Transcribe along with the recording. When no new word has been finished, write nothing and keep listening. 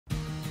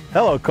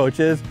Hello,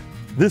 coaches.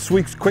 This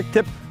week's quick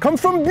tip comes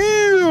from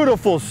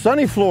beautiful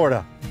sunny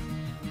Florida.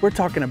 We're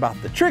talking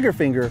about the trigger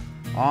finger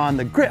on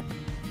the grip.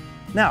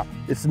 Now,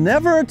 it's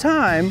never a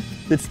time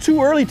that's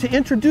too early to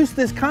introduce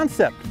this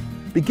concept.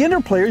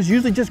 Beginner players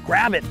usually just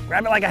grab it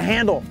like a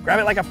handle, grab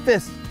it like a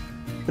fist.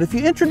 But if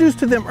you introduce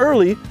to them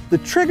early the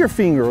trigger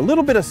finger, a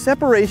little bit of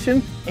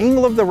separation,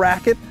 angle of the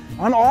racket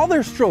on all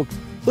their strokes,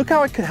 look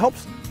how it could help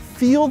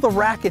feel the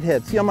racket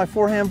head. See on my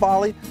forehand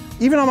volley?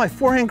 Even on my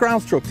forehand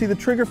ground stroke, see the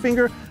trigger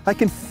finger? I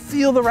can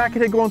feel the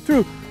racket head going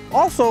through.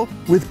 Also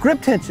with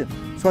grip tension.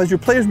 So as your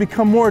players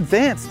become more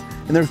advanced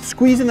and they're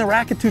squeezing the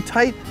racket too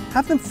tight,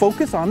 have them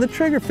focus on the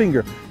trigger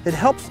finger. It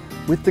helps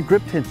with the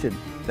grip tension.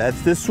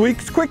 That's this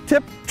week's quick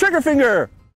tip, trigger finger.